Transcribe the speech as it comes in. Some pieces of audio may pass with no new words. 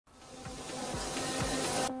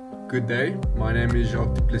Good day, my name is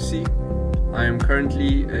Opti-Num. I am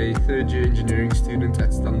currently a third-year engineering student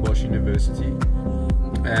at Stellenbosch University,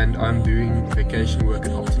 and I'm doing vacation work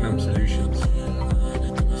at Opti-Num Solutions.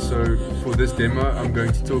 So for this demo, I'm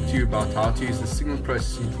going to talk to you about how to use the Signal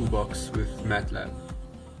Processing Toolbox with MATLAB.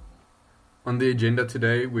 On the agenda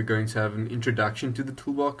today, we're going to have an introduction to the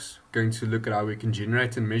toolbox, we're going to look at how we can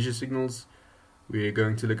generate and measure signals, we're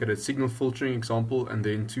going to look at a signal filtering example, and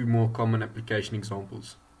then two more common application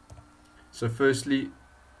examples. So firstly,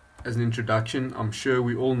 as an introduction, I'm sure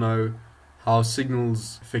we all know how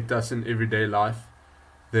signals affect us in everyday life.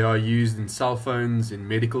 They are used in cell phones, in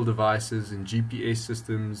medical devices, in GPS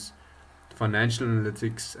systems, financial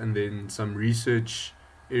analytics, and then some research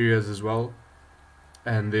areas as well.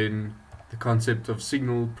 And then the concept of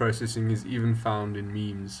signal processing is even found in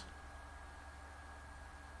memes.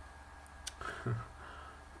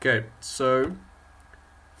 Okay, so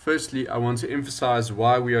firstly, I want to emphasize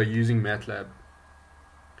why we are using MATLAB.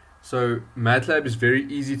 So MATLAB is very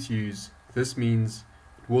easy to use. This means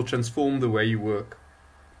it will transform the way you work.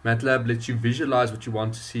 MATLAB lets you visualize what you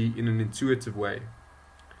want to see in an intuitive way.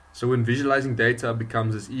 So when visualizing data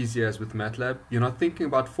becomes as easy as with MATLAB, you're not thinking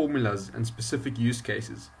about formulas and specific use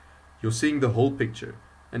cases. You're seeing the whole picture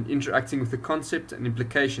and interacting with the concept and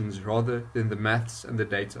implications rather than the maths and the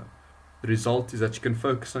data. The result is that you can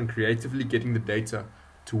focus on creatively getting the data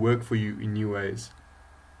to work for you in new ways.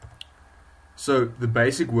 So the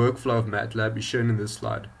basic workflow of MATLAB is shown in this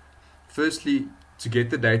slide. Firstly, to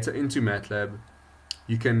get the data into MATLAB,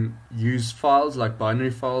 you can use files like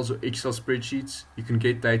binary files or Excel spreadsheets. You can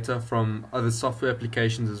get data from other software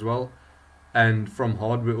applications as well, and from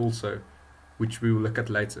hardware also, which we will look at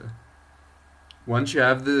later. Once you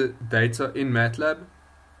have the data in MATLAB,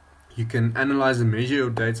 you can analyze and measure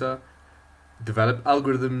your data, develop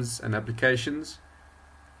algorithms and applications,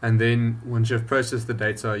 and then once you have processed the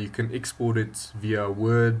data, you can export it via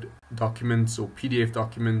Word documents or PDF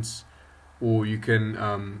documents, or you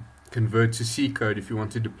can convert to C code if you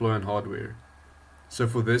want to deploy on hardware. So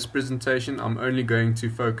for this presentation, I'm only going to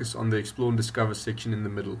focus on the Explore and Discover section in the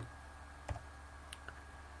middle.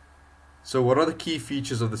 So what are the key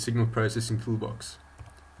features of the Signal Processing Toolbox?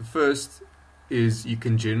 The first is you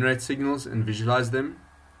can generate signals and visualize them.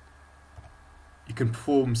 You can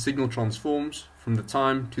perform signal transforms from the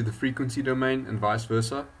time to the frequency domain and vice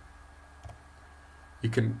versa. You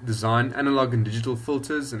can design analog and digital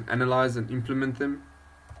filters and analyze and implement them.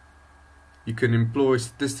 You can employ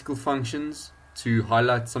statistical functions to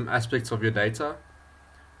highlight some aspects of your data.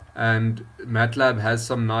 And MATLAB has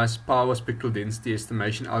some nice power spectral density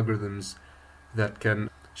estimation algorithms that can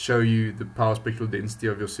show you the power spectral density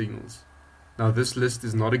of your signals. Now this list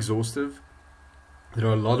is not exhaustive. There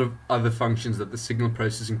are a lot of other functions that the Signal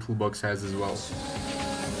Processing Toolbox has as well.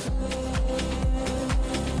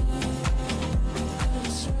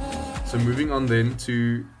 So moving on then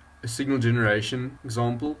to a signal generation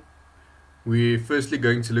example, we're firstly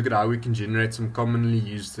going to look at how we can generate some commonly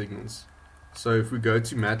used signals. So if we go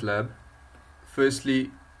to MATLAB,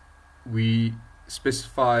 firstly we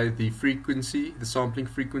specify the frequency, the sampling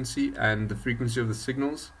frequency, and the frequency of the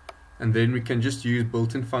signals. And then we can just use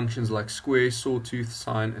built-in functions like square, sawtooth,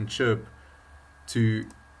 sine, and chirp to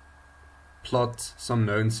plot some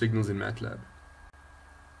known signals in MATLAB.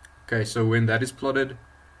 Okay, so when that is plotted,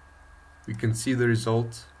 we can see the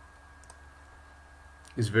result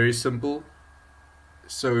is very simple.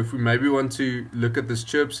 So if we maybe want to look at this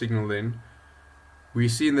chirp signal, then we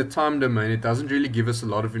see in the time domain it doesn't really give us a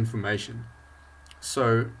lot of information.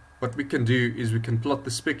 So what we can do is we can plot the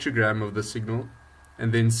spectrogram of the signal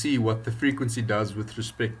and then see what the frequency does with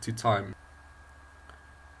respect to time.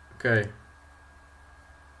 Okay,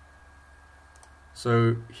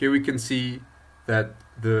 so here we can see that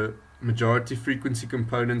the majority frequency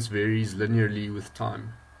components varies linearly with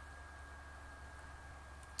time.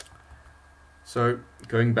 So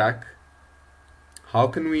going back, how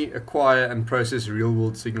can we acquire and process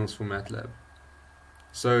real-world signals for MATLAB?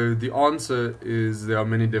 So the answer is there are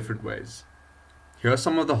many different ways. Here are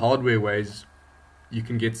some of the hardware ways you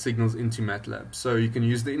can get signals into MATLAB. So you can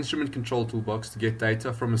use the instrument control toolbox to get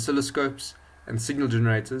data from oscilloscopes and signal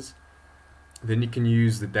generators. Then you can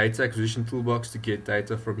use the data acquisition toolbox to get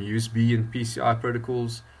data from USB and PCI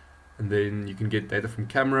protocols. And then you can get data from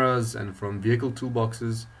cameras and from vehicle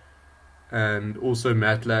toolboxes. And also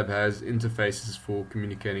MATLAB has interfaces for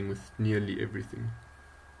communicating with nearly everything.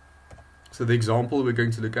 So the example we're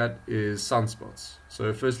going to look at is sunspots.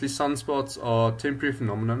 So firstly, sunspots are temporary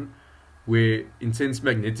phenomenon where intense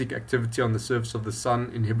magnetic activity on the surface of the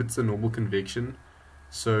sun inhibits the normal convection,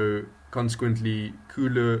 so consequently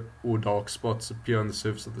cooler or dark spots appear on the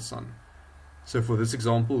surface of the sun. So for this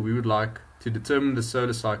example, we would like to determine the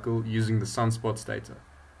solar cycle using the sunspots data.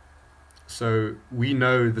 So we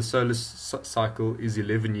know the solar cycle is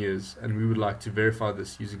 11 years, and we would like to verify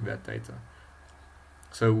this using that data.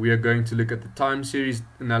 So we are going to look at the time series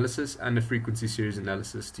analysis and the frequency series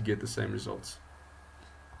analysis to get the same results.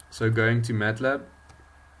 So going to MATLAB.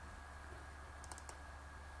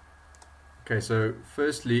 Okay, so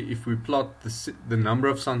firstly, if we plot the number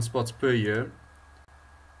of sunspots per year,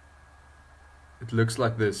 it looks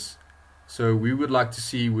like this. So we would like to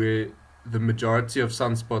see where the majority of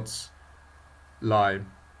sunspots lie.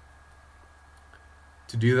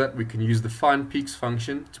 To do that, we can use the find peaks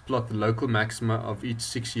function to plot the local maxima of each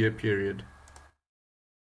 6-year period.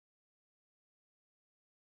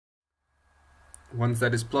 Once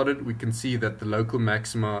that is plotted, we can see that the local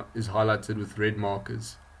maxima is highlighted with red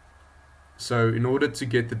markers. So in order to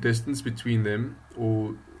get the distance between them,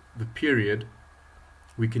 or the period,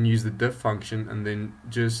 we can use the diff function and then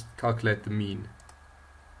just calculate the mean.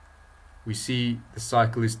 We see the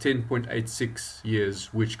cycle is 10.86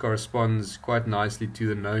 years, which corresponds quite nicely to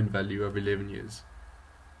the known value of 11 years.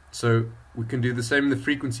 So we can do the same in the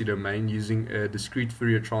frequency domain using a discrete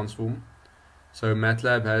Fourier transform. So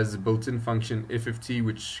MATLAB has a built-in function FFT,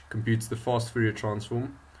 which computes the fast Fourier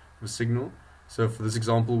transform of a signal. So for this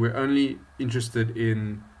example, we're only interested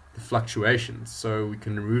in the fluctuations, so we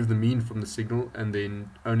can remove the mean from the signal and then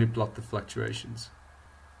only plot the fluctuations.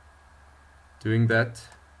 Doing that,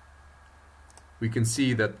 we can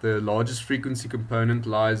see that the largest frequency component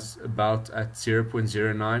lies about at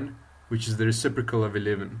 0.09, which is the reciprocal of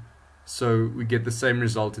 11. So we get the same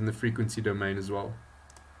result in the frequency domain as well.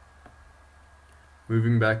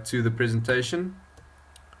 Moving back to the presentation.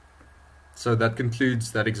 So that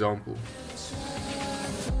concludes that example.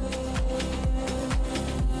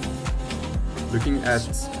 Looking at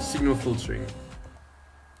signal filtering,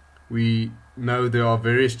 we know there are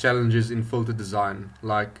various challenges in filter design,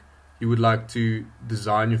 like you would like to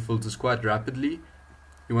design your filters quite rapidly,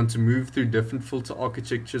 you want to move through different filter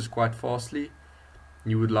architectures quite fastly,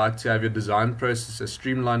 you would like to have your design process as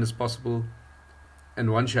streamlined as possible, and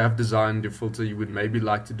once you have designed your filter, you would maybe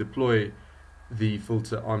like to deploy the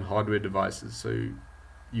filter on hardware devices, so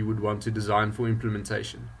you would want to design for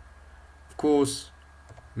implementation. Of course,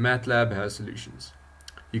 MATLAB has solutions.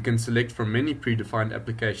 You can select from many predefined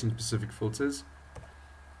application-specific filters.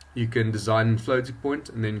 You can design in floating point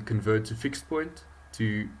and then convert to fixed point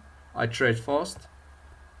to iterate fast.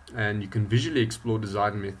 And you can visually explore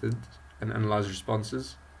design methods and analyze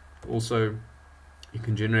responses. Also, you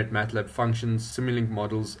can generate MATLAB functions, Simulink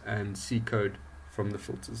models, and C code from the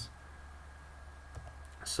filters.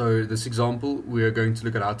 So this example, we are going to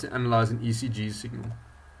look at how to analyze an ECG signal.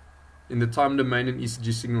 In the time domain, an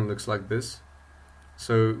ECG signal looks like this.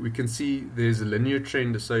 So we can see there's a linear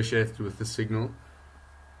trend associated with the signal.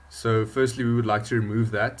 So firstly, we would like to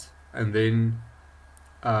remove that, and then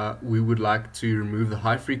we would like to remove the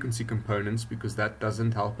high frequency components because that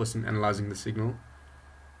doesn't help us in analyzing the signal.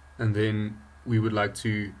 And then we would like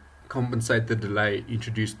to compensate the delay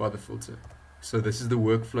introduced by the filter. So this is the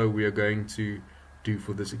workflow we are going to do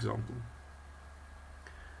for this example.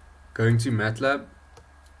 Going to MATLAB.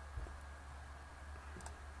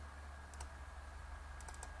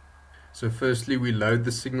 So firstly, we load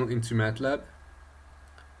the signal into MATLAB,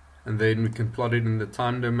 and then we can plot it in the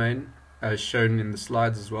time domain as shown in the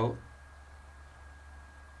slides as well.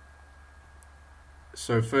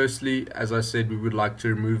 So firstly, as I said, we would like to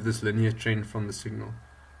remove this linear trend from the signal.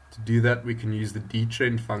 To do that, we can use the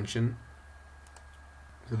dtrend function.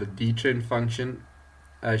 So the dtrend function,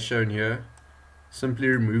 as shown here, simply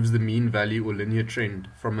removes the mean value or linear trend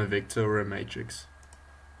from a vector or a matrix.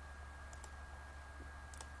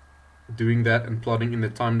 Doing that and plotting in the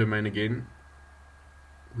time domain again,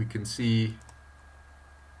 we can see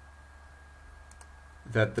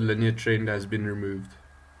that the linear trend has been removed.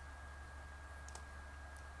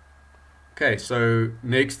 Okay, so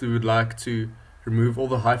next we would like to remove all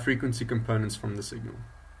the high frequency components from the signal.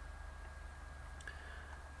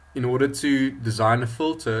 In order to design a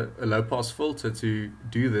filter, a low pass filter, to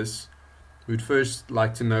do this, we'd first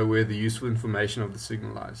like to know where the useful information of the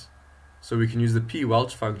signal lies. So we can use the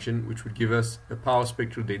p-Welch function, which would give us a power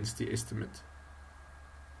spectral density estimate.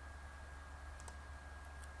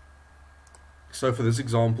 So for this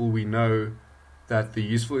example, we know that the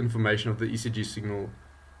useful information of the ECG signal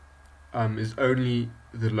is only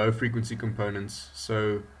the low frequency components.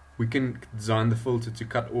 So we can design the filter to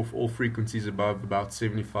cut off all frequencies above about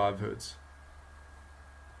 75 Hz.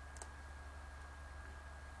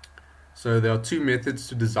 So there are two methods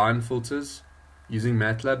to design filters using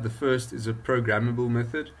MATLAB. The first is a programmable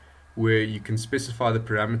method, where you can specify the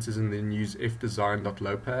parameters and then use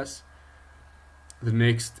fdesign.lowpass. The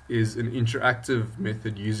next is an interactive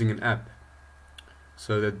method using an app.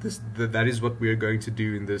 So that is what we are going to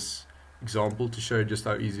do in this example to show just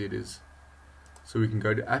how easy it is. So we can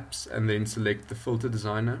go to apps and then select the filter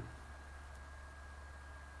designer.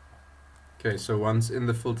 Okay, so once in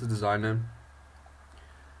the filter designer,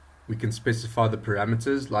 we can specify the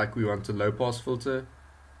parameters, like we want a low pass filter.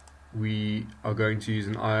 We are going to use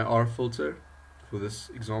an IR filter for this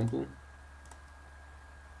example.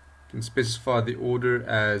 Can specify the order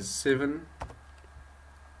as 7,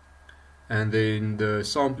 and then the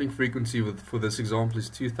sampling frequency for this example is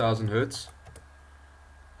 2000 Hz,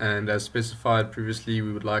 and as specified previously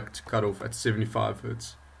we would like to cut off at 75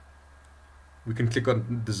 Hz. We can click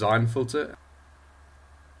on design filter,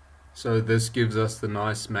 so this gives us the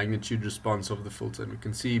nice magnitude response of the filter, and we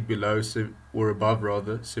can see below or above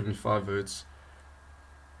rather 75 Hz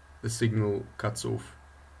the signal cuts off.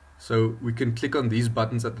 So we can click on these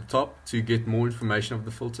buttons at the top to get more information of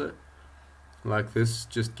the filter. Like this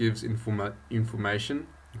just gives information.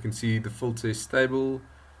 You can see the filter is stable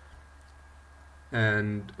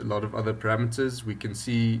and a lot of other parameters. We can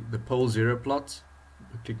see the pole zero plot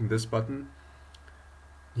by clicking this button.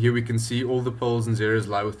 Here we can see all the poles and zeros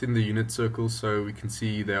lie within the unit circle, so we can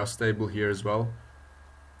see they are stable here as well.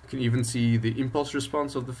 You can even see the impulse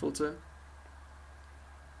response of the filter,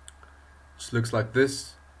 which looks like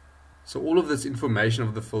this. So all of this information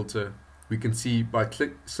of the filter we can see by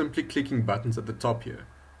simply clicking buttons at the top here,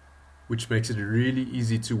 which makes it really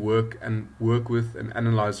easy to work with and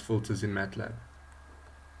analyze filters in MATLAB.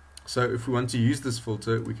 So if we want to use this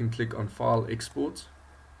filter, we can click on File, Export.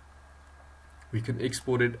 We can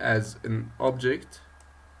export it as an object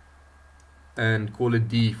and call it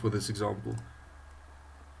D for this example.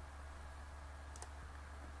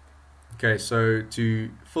 Okay, so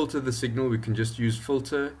to filter the signal, we can just use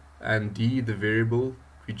filter and D, the variable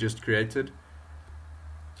we just created.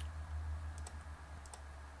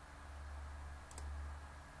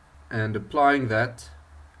 And applying that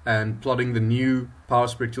and plotting the new power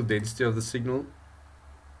spectral density of the signal.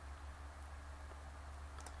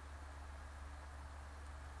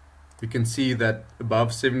 We can see that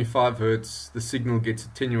above 75 Hz the signal gets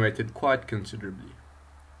attenuated quite considerably.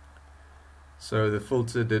 So the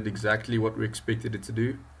filter did exactly what we expected it to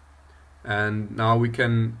do. And now we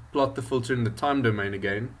can plot the filter in the time domain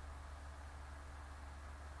again,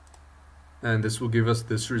 and this will give us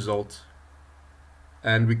this result.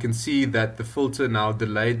 And we can see that the filter now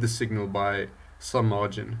delayed the signal by some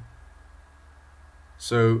margin.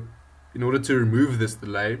 So in order to remove this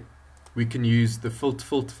delay, we can use the filter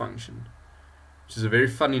function, which is a very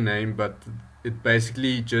funny name, but it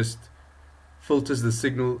basically just filters the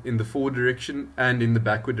signal in the forward direction and in the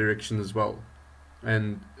backward direction as well,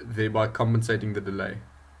 and thereby compensating the delay.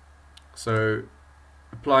 So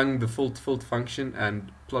applying the filter function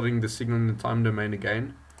and plotting the signal in the time domain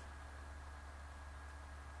again,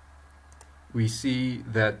 we see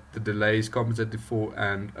that the delay is compensated for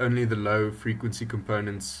and only the low frequency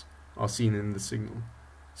components are seen in the signal.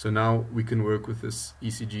 So now we can work with this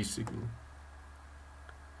ECG signal.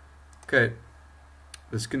 Okay,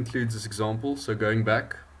 this concludes this example. So going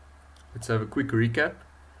back, let's have a quick recap.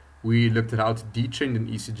 We looked at how to detrend an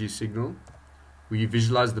ECG signal. We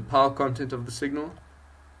visualized the power content of the signal.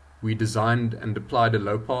 We designed and applied a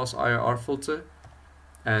low-pass IR filter,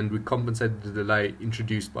 and we compensated the delay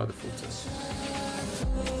introduced by the filter.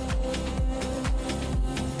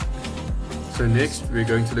 So next, we're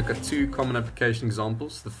going to look at two common application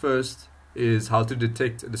examples. The first is how to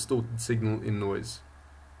detect a distorted signal in noise.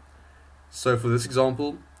 So for this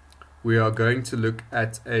example, we are going to look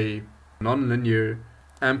at a nonlinear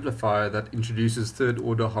amplifier that introduces third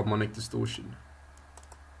order harmonic distortion.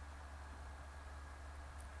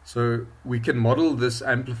 So we can model this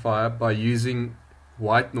amplifier by using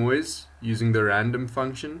white noise, using the random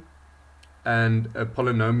function, and a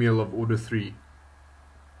polynomial of order 3.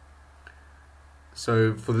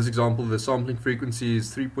 So for this example, the sampling frequency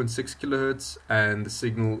is 3.6 kHz and the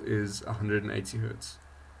signal is 180 Hz.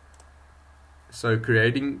 So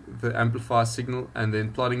creating the amplifier signal and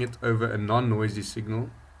then plotting it over a non-noisy signal,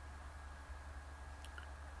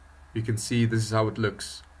 you can see this is how it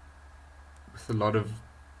looks with a lot of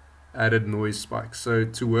added noise spikes. So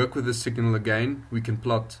to work with this signal again, we can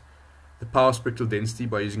plot the power spectral density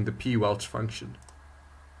by using the p-Welch function.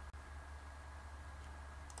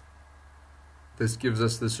 This gives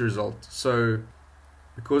us this result. So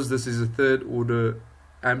because this is a third order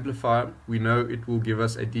amplifier, we know it will give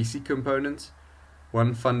us a DC component,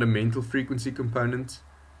 one fundamental frequency component,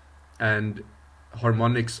 and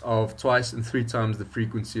harmonics of twice and 3 times the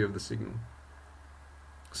frequency of the signal.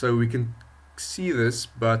 So we can see this,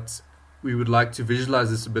 but we would like to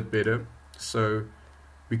visualize this a bit better. So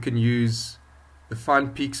we can use the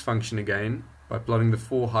find peaks function again by plotting the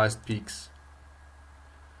 4 highest peaks.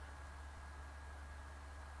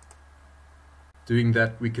 Doing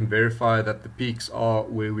that, we can verify that the peaks are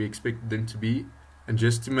where we expect them to be, and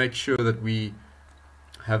just to make sure that we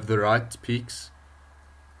have the right peaks,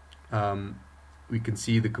 we can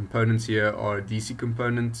see the components here are a DC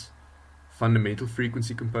component, fundamental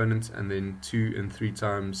frequency component, and then 2 and 3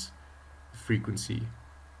 times frequency.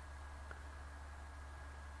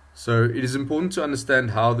 So it is important to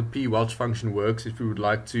understand how the p-Welch function works if we would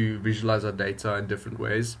like to visualize our data in different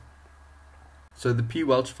ways. So the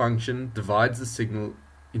p-Welch function divides the signal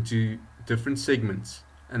into different segments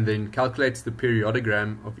and then calculates the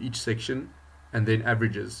periodogram of each section and then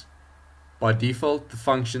averages. By default, the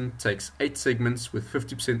function takes 8 segments with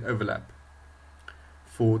 50% overlap.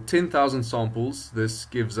 For 10,000 samples, this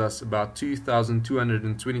gives us about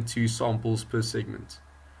 2,222 samples per segment.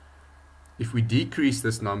 If we decrease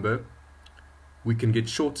this number, we can get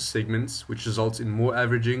shorter segments, which results in more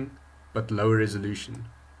averaging but lower resolution.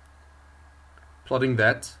 Plotting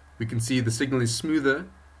that, we can see the signal is smoother,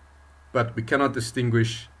 but we cannot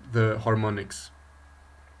distinguish the harmonics.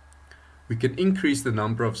 We can increase the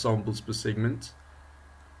number of samples per segment,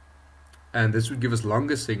 and this would give us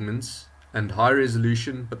longer segments and high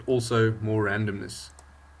resolution, but also more randomness.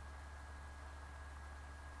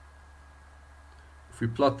 If we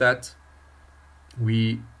plot that,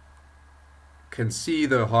 we can see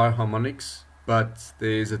the high harmonics, but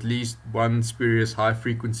there's at least one spurious high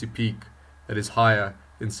frequency peak that is higher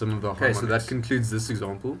than some of the harmonics. Okay, so that concludes this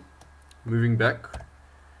example. Moving back,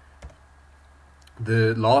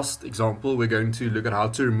 the last example, we're going to look at how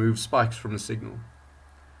to remove spikes from a signal.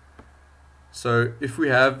 So if we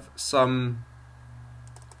have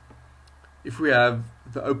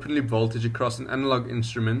the open loop voltage across an analog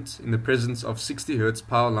instrument in the presence of 60 Hz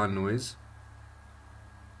power line noise,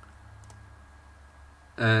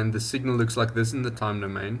 and the signal looks like this in the time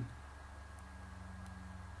domain,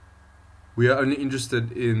 we are only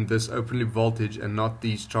interested in this open loop voltage and not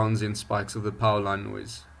these transient spikes of the power line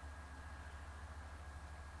noise.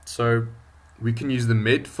 So we can use the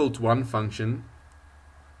MED-Filter1 function,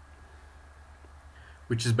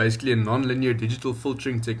 which is basically a non-linear digital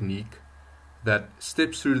filtering technique that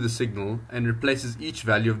steps through the signal and replaces each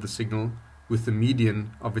value of the signal with the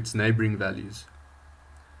median of its neighboring values.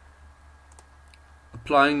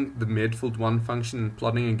 Applying the MED-Filter1 function and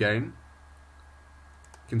plotting again,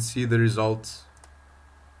 you can see the result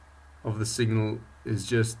of the signal is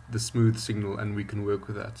just the smooth signal, and we can work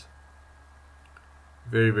with that.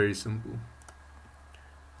 Very, very simple.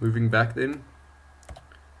 Moving back then,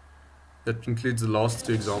 that concludes the last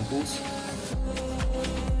 2 examples.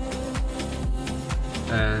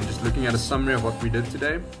 And just looking at a summary of what we did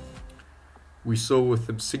today, we saw with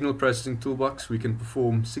the Signal Processing Toolbox we can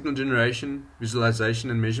perform signal generation, visualization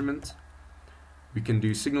and measurement. We can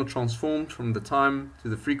do signal transformed from the time to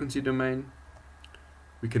the frequency domain.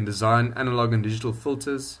 We can design analog and digital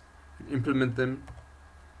filters and implement them.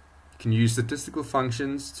 You can use statistical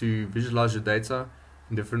functions to visualize your data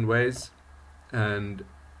in different ways. And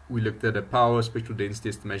we looked at a power spectral density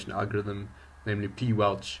estimation algorithm, namely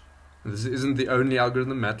p-Welch. This isn't the only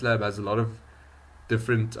algorithm. MATLAB has a lot of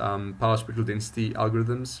different power spectral density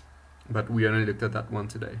algorithms, but we only looked at that one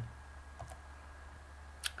today.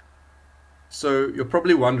 So you're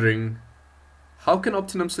probably wondering, how can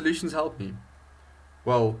Opti-Num Solutions help me?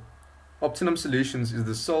 Well, Opti-Num Solutions is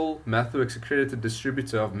the sole MathWorks accredited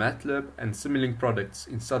distributor of MATLAB and Simulink products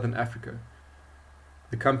in Southern Africa.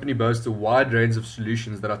 The company boasts a wide range of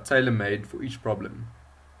solutions that are tailor-made for each problem.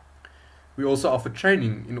 We also offer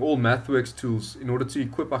training in all MathWorks tools in order to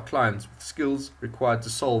equip our clients with skills required to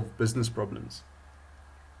solve business problems.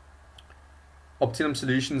 Opti-Num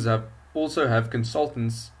Solutions also have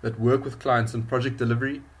consultants that work with clients on project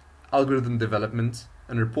delivery, algorithm development,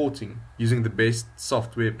 and reporting using the best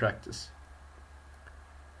software practice.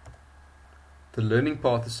 The learning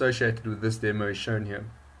path associated with this demo is shown here.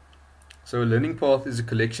 So a learning path is a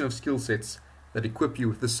collection of skill sets that equip you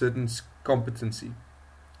with a certain competency.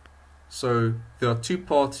 So there are 2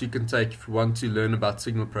 paths you can take if you want to learn about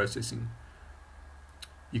signal processing.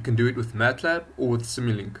 You can do it with MATLAB or with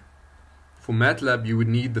Simulink. For MATLAB, you would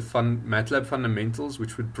need the MATLAB fundamentals,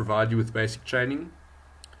 which would provide you with basic training.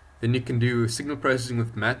 Then you can do a signal processing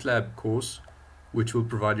with MATLAB course, which will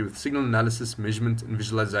provide you with signal analysis, measurement, and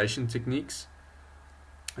visualization techniques.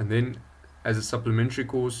 And then, as a supplementary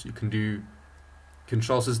course, you can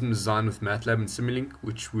control system design with MATLAB and Simulink,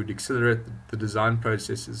 which would accelerate the design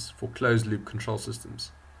processes for closed-loop control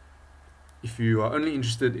systems. If you are only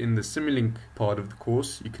interested in the Simulink part of the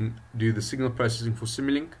course, you can do the signal processing for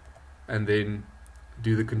Simulink and then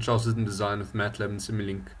do the control system design with MATLAB and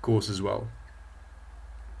Simulink course as well.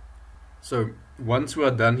 So once we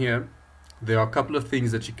are done here, there are a couple of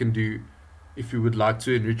things that you can do if you would like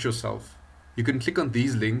to enrich yourself. You can click on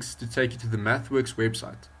these links to take you to the MathWorks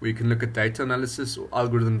website, where you can look at data analysis or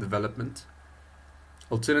algorithm development.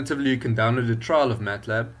 Alternatively, you can download a trial of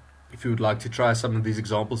MATLAB if you would like to try some of these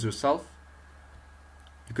examples yourself.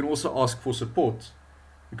 You can also ask for support,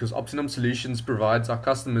 because Opti-Num Solutions provides our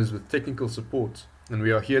customers with technical support, and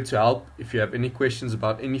we are here to help if you have any questions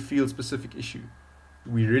about any field-specific issue.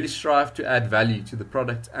 We really strive to add value to the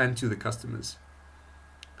product and to the customers.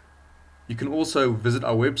 You can also visit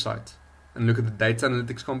our website and look at the data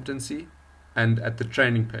analytics competency and at the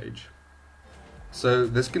training page. So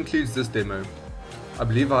this concludes this demo. I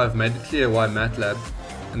believe I have made it clear why MATLAB,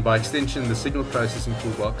 and by extension the Signal Processing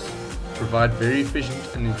Toolbox, provide very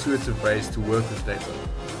efficient and intuitive ways to work with data.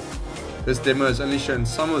 This demo has only shown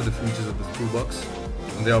some of the features of the toolbox,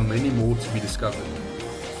 and there are many more to be discovered.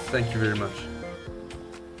 Thank you very much.